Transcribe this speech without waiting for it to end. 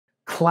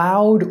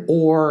cloud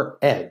or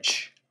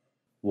edge?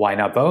 Why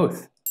not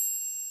both?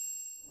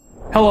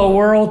 Hello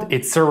world,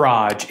 it's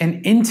Siraj,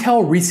 and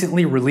Intel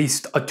recently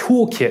released a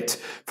toolkit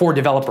for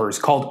developers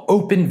called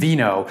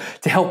Openvino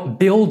to help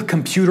build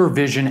computer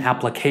vision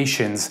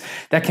applications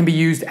that can be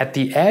used at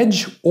the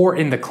edge or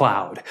in the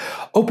cloud.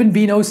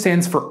 Openvino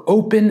stands for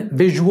Open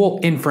Visual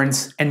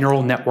Inference and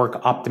Neural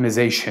Network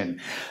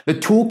Optimization. The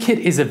toolkit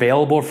is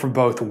available for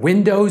both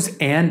Windows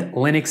and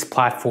Linux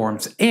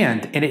platforms,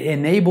 and it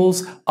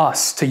enables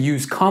us to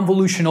use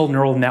convolutional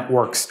neural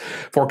networks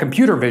for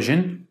computer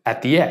vision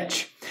at the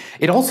edge.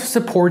 It also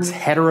supports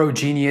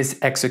heterogeneous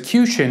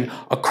execution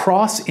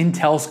across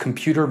Intel's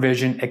computer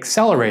vision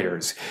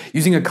accelerators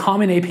using a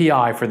common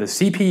API for the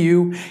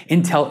CPU,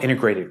 Intel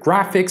Integrated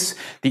Graphics,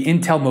 the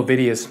Intel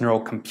Movidius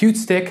Neural Compute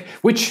Stick,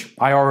 which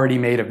I already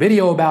made a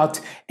video about,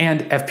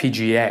 and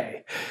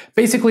FPGA.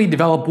 Basically,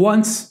 develop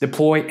once,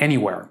 deploy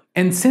anywhere.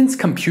 And since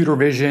computer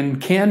vision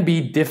can be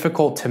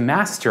difficult to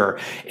master,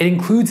 it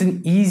includes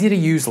an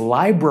easy-to-use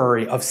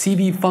library of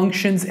CV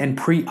functions and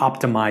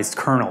pre-optimized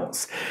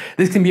kernels.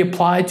 This can be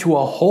applied to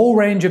a whole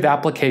range of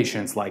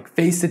applications like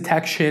face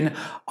detection,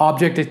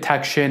 object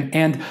detection,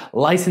 and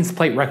license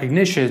plate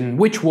recognition,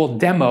 which we'll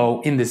demo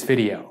in this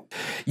video.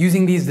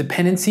 Using these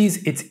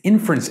dependencies, its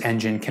inference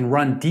engine can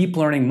run deep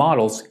learning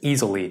models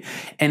easily,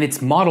 and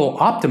its model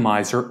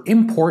optimizer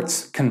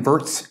imports,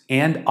 converts,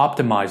 and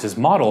optimizes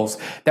models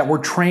that were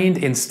trained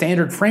in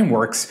standard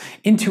frameworks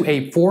into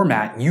a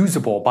format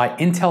usable by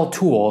Intel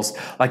tools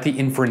like the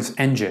inference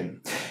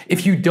engine.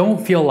 If you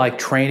don't feel like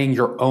training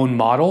your own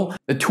model,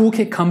 the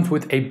toolkit comes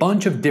with a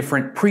bunch of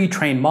different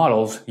pre-trained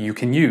models you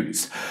can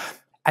use.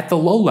 At the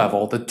low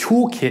level, the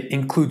toolkit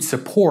includes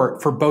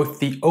support for both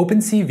the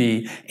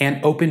OpenCV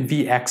and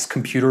OpenVX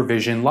computer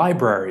vision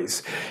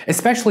libraries,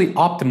 especially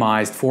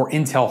optimized for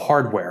Intel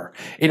hardware.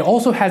 It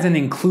also has an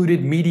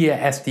included media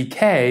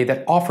SDK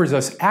that offers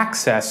us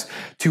access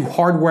to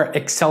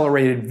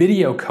hardware-accelerated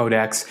video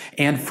codecs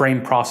and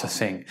frame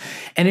processing.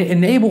 And it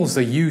enables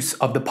the use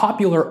of the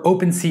popular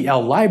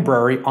OpenCL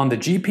library on the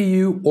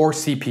GPU or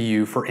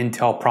CPU for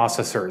Intel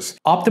processors.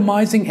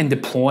 Optimizing and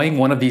deploying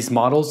one of these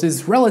models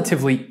is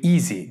relatively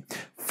easy.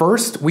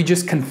 First, we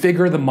just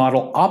configure the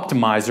model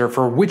optimizer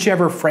for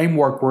whichever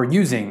framework we're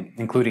using,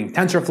 including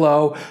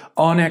TensorFlow,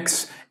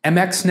 Onyx,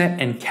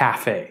 MXNet, and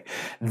Caffe.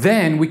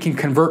 Then we can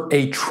convert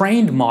a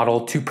trained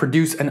model to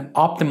produce an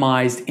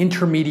optimized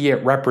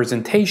intermediate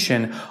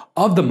representation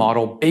of the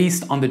model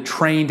based on the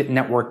trained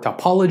network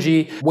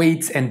topology,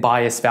 weights, and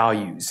bias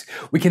values.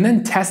 We can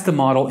then test the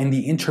model in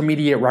the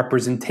intermediate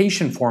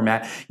representation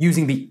format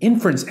using the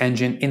inference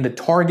engine in the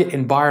target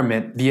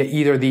environment via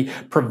either the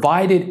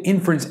provided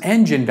inference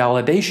engine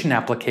validation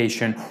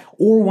application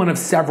or one of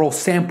several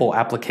sample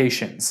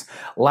applications.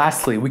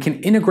 Lastly, we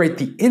can integrate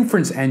the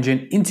inference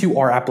engine into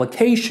our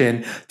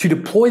application to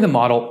deploy the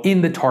model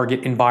in the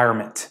target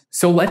environment.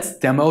 So let's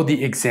demo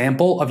the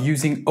example of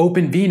using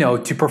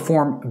Openvino to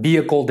perform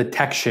vehicle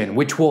detection,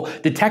 which will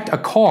detect a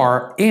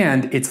car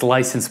and its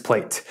license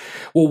plate.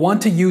 We'll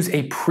want to use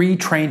a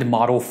pre-trained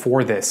model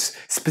for this,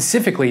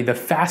 specifically the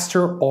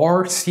faster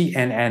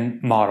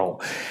RCNN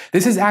model.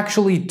 This is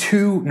actually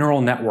two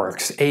neural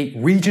networks, a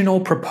regional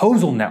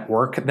proposal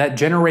network that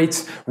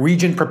generates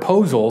region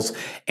proposals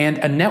and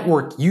a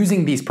network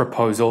using these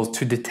proposals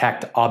to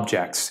detect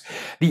objects.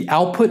 The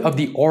output of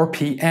the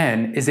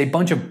RPN is a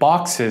bunch of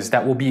boxes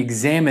that will be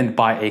examined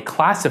by a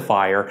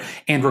classifier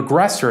and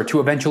regressor to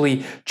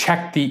eventually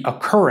check the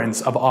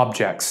occurrence of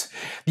objects.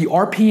 The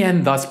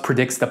RPN thus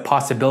predicts the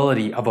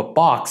possibility of a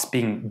box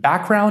being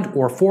background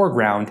or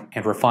foreground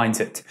and refines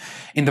it.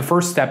 In the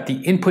first step,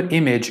 the input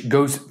image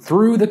goes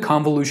through the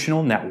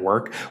convolutional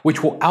network,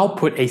 which will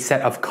output a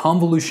set of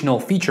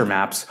convolutional feature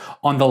maps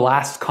on the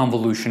last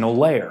convolutional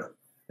layer.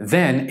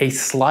 Then, a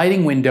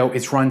sliding window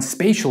is run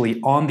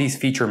spatially on these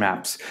feature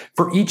maps.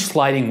 For each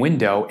sliding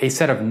window, a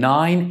set of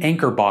 9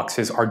 anchor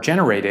boxes are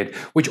generated,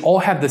 which all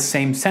have the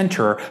same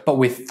center, but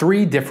with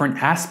 3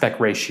 different aspect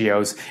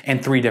ratios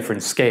and 3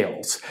 different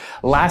scales.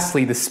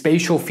 Lastly, the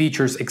spatial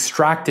features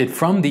extracted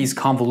from these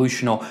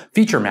convolutional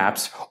feature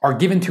maps are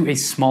given to a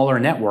smaller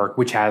network,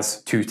 which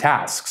has 2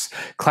 tasks: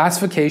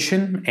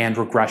 classification and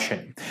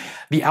regression.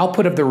 The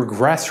output of the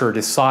regressor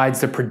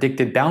decides the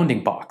predicted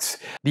bounding box.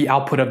 The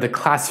output of the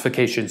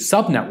classification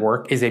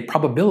subnetwork is a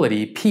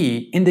probability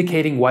P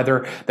indicating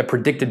whether the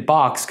predicted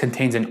box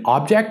contains an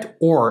object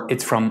or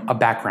it's from a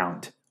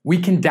background. We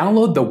can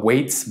download the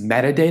weights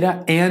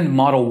metadata and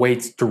model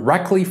weights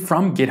directly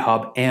from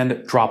GitHub and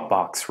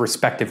Dropbox,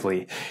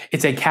 respectively.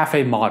 It's a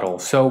Caffe model,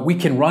 so we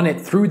can run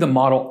it through the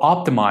model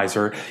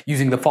optimizer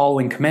using the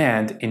following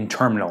command in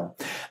terminal.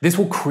 This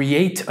will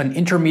create an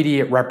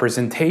intermediate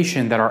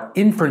representation that our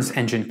inference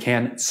engine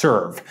can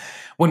serve.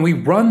 When we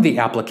run the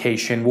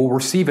application, we'll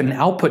receive an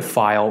output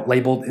file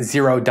labeled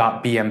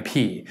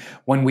 0.bmp.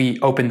 When we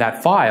open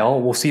that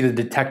file, we'll see the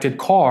detected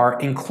car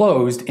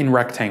enclosed in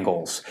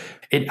rectangles.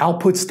 It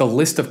outputs the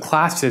list of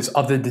classes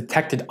of the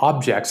detected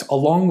objects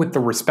along with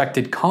the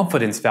respected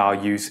confidence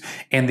values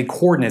and the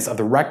coordinates of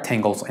the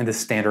rectangles in the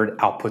standard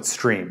output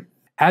stream.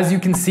 As you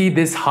can see,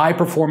 this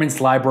high-performance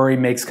library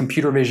makes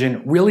computer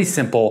vision really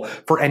simple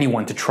for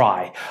anyone to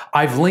try.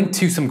 I've linked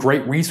to some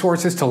great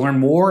resources to learn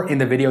more in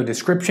the video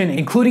description,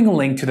 including a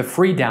link to the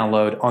free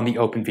download on the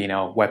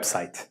Openvino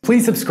website.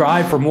 Please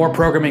subscribe for more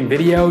programming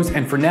videos,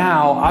 and for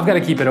now, I've got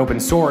to keep it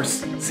open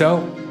source, so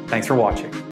thanks for watching.